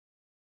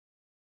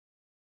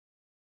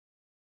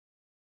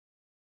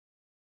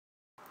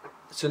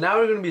So now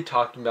we're going to be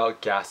talking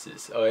about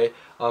gases, okay?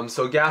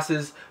 So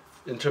gases,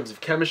 in terms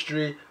of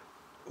chemistry,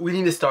 we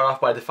need to start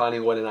off by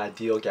defining what an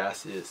ideal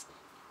gas is.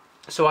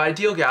 So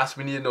ideal gas,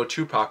 we need to know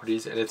two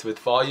properties, and it's with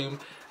volume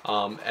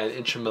and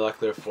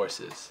intramolecular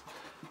forces.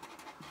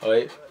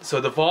 Alright,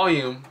 so the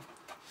volume,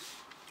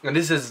 and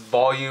this is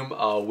volume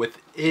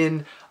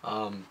within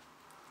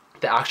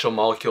the actual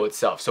molecule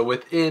itself. So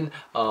within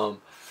a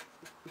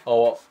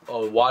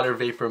water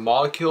vapor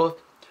molecule,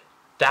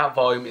 that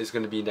volume is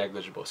going to be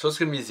negligible. So it's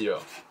going to be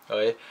zero.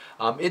 Okay?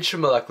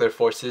 Intramolecular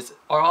forces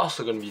are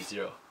also going to be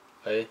zero.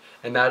 Okay?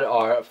 And that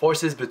are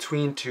forces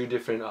between two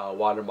different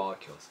water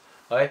molecules.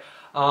 Okay?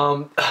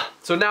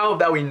 So now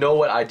that we know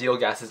what ideal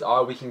gases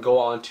are, we can go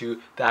on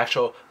to the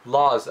actual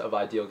laws of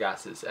ideal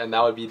gases, and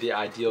that would be the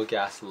ideal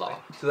gas law.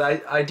 So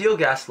the ideal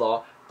gas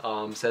law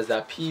says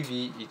that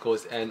PV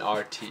equals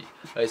nRT.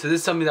 Okay? So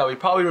this is something that we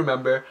probably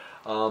remember,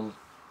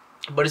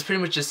 but it's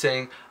pretty much just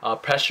saying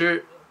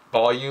pressure,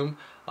 volume,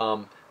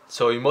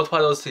 so you multiply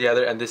those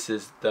together, and this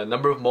is the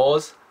number of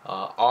moles,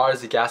 R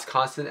is the gas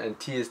constant, and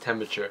T is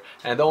temperature.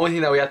 And the only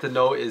thing that we have to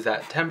know is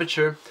that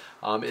temperature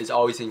is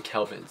always in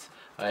kelvins.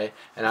 Right?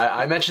 And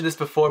I mentioned this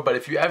before, but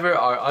if you ever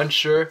are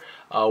unsure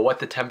what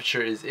the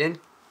temperature is in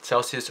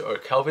Celsius or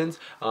kelvins,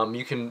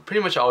 you can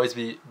pretty much always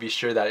be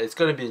sure that it's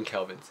going to be in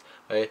kelvins.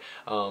 Right?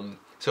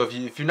 So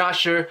if you're not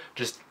sure,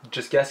 just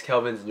guess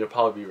kelvins and you'll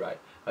probably be right.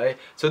 Right?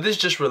 So this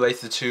just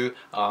relates to two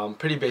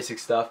pretty basic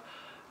stuff,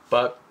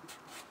 but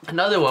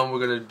another one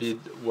we're going to be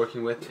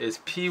working with is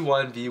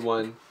P1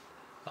 V1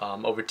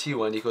 over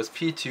T1 equals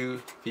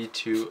P2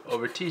 V2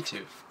 over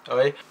T2.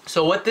 Okay?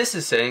 So what this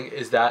is saying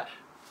is that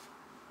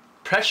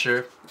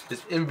pressure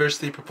is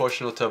inversely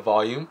proportional to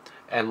volume,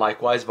 and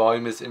likewise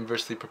volume is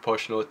inversely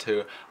proportional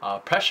to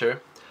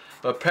pressure,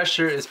 but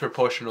pressure is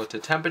proportional to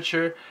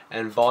temperature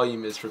and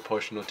volume is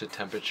proportional to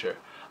temperature.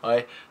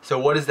 Okay? So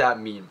what does that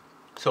mean?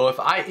 So if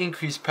I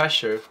increase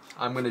pressure,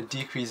 I'm going to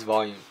decrease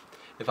volume.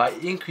 If I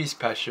increase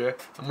pressure,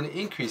 I'm going to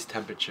increase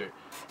temperature.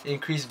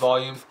 Increase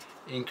volume,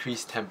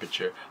 increase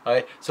temperature.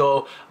 Alright,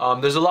 so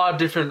there's a lot of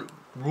different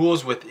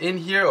rules within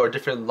here, or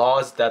different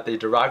laws that they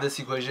derive this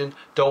equation.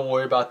 Don't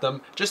worry about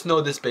them. Just know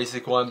this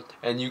basic one,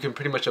 and you can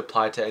pretty much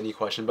apply it to any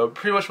question. But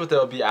pretty much what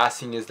they'll be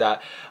asking is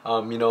that,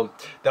 you know,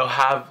 they'll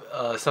have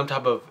some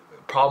type of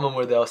problem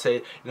where they'll say,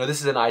 you know,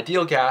 this is an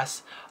ideal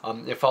gas.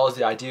 It follows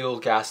the ideal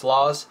gas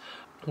laws.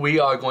 We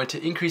are going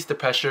to increase the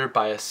pressure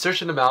by a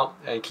certain amount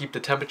and keep the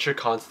temperature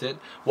constant.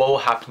 What will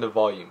happen to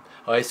volume?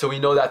 Alright, so we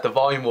know that the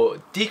volume will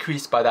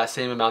decrease by that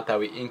same amount that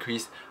we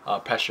increase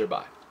pressure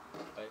by.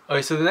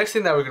 Okay, so the next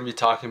thing that we're going to be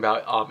talking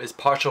about is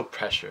partial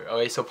pressure.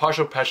 Okay, so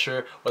partial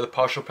pressure, or the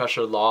partial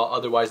pressure law,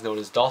 otherwise known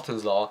as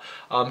Dalton's law,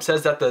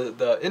 says that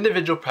the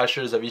individual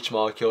pressures of each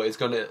molecule is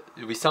going to,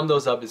 if we sum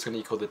those up, it's going to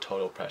equal the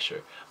total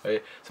pressure.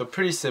 Okay, so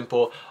pretty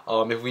simple.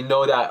 If we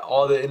know that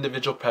all the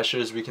individual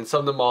pressures, we can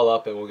sum them all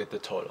up and we'll get the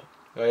total.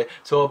 Okay,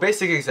 so a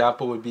basic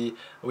example would be,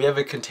 we have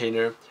a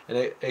container and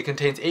it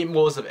contains 8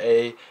 moles of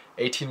A,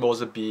 18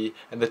 moles of B,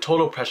 and the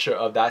total pressure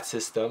of that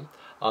system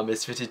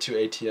is 52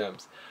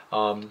 atms.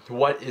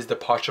 What is the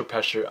partial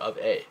pressure of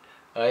A?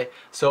 Right?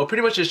 So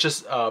pretty much it's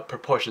just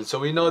proportion. So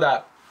we know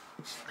that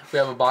if we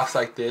have a box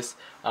like this,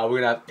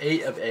 we're going to have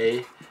 8 of A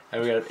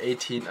and we're going to have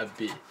 18 of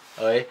B.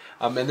 Okay?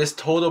 And this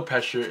total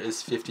pressure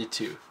is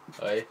 52.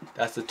 Okay?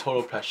 That's the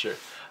total pressure.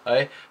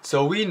 Okay?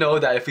 So we know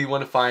that if we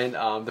want to find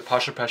the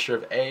partial pressure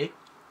of A,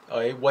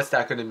 okay, what's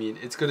that going to mean?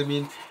 It's going to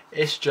mean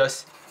it's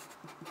just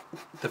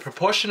the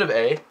proportion of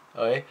A.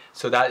 Okay,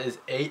 so that is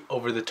 8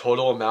 over the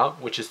total amount,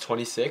 which is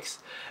 26,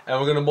 and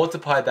we're going to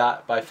multiply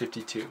that by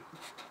 52.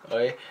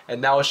 Okay,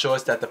 and that will show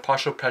us that the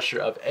partial pressure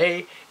of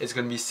A is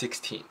going to be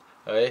 16.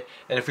 Okay,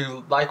 and if we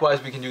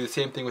likewise, we can do the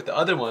same thing with the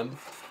other one,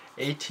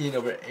 18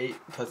 over 8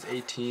 plus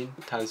 18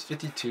 times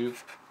 52.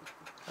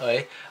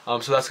 Okay,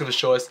 so that's going to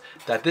show us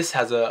that this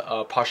has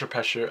a partial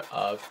pressure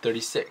of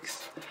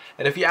 36.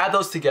 And if you add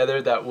those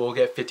together, that will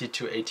get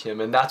 52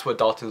 atm, and that's what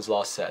Dalton's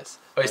law says.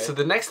 Okay, so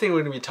the next thing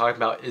we're going to be talking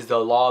about is the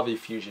law of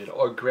effusion,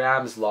 or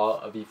Graham's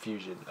law of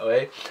effusion.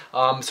 Okay,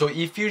 so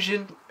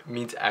effusion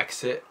means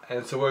exit,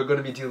 and so we're going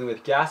to be dealing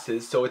with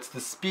gases. So it's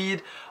the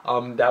speed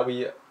that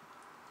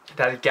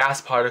a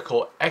gas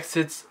particle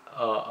exits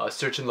a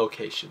certain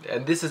location,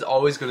 and this is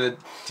always going to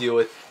deal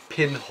with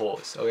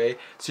pinholes. Okay,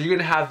 so you're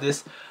going to have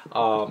this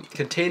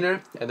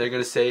container, and they're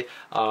going to say,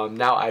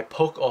 now I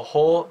poke a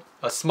hole,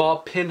 a small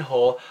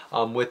pinhole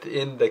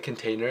within the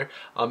container,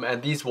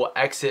 and these will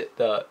exit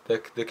the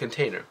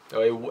container.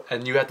 Okay,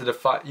 and you have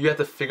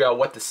to figure out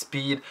what the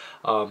speed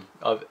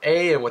of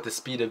A and what the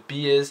speed of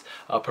B is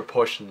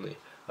proportionally.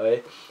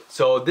 Okay,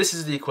 so this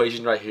is the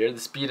equation right here. The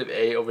speed of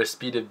A over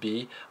speed of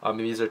B, and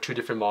these are two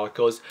different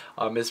molecules,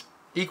 is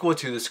equal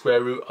to the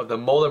square root of the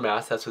molar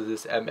mass. That's what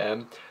this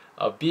mm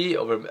of B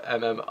over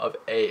mm of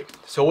A.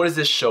 So what does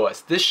this show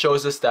us? This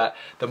shows us that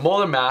the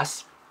molar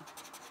mass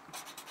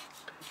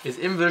is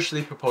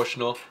inversely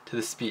proportional to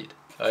the speed.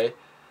 Okay?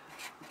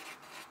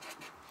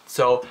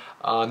 So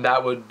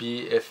that would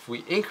be if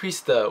we increase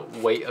the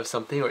weight of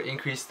something, or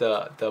increase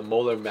the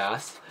molar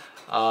mass,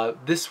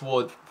 this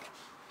will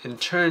in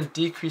turn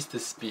decrease the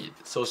speed.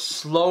 So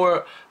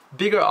slower,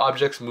 bigger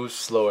objects move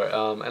slower,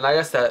 and I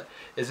guess that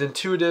is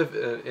intuitive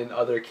in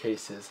other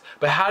cases.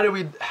 But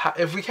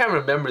if we can't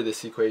remember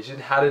this equation,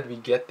 how did we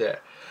get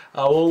there?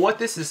 Well, what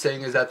this is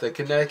saying is that the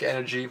kinetic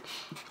energy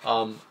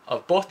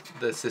of both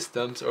the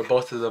systems, or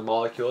both of the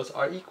molecules,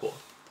 are equal.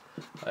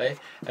 Right?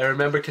 And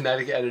remember,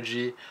 kinetic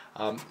energy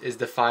is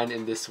defined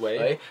in this way.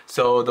 Right?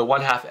 So the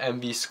 1/2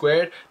 mv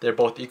squared, they're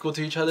both equal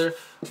to each other.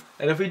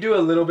 And if we do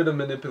a little bit of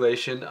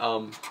manipulation,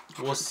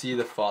 we'll see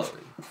the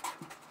following.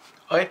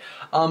 Okay,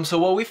 so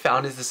what we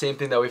found is the same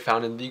thing that we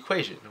found in the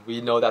equation. We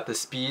know that the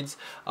speeds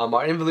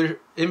are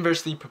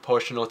inversely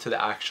proportional to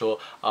the actual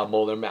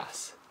molar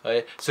mass.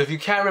 Okay? So if you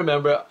can't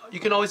remember, you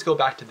can always go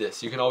back to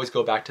this. You can always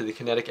go back to the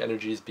kinetic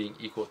energies being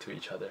equal to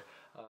each other.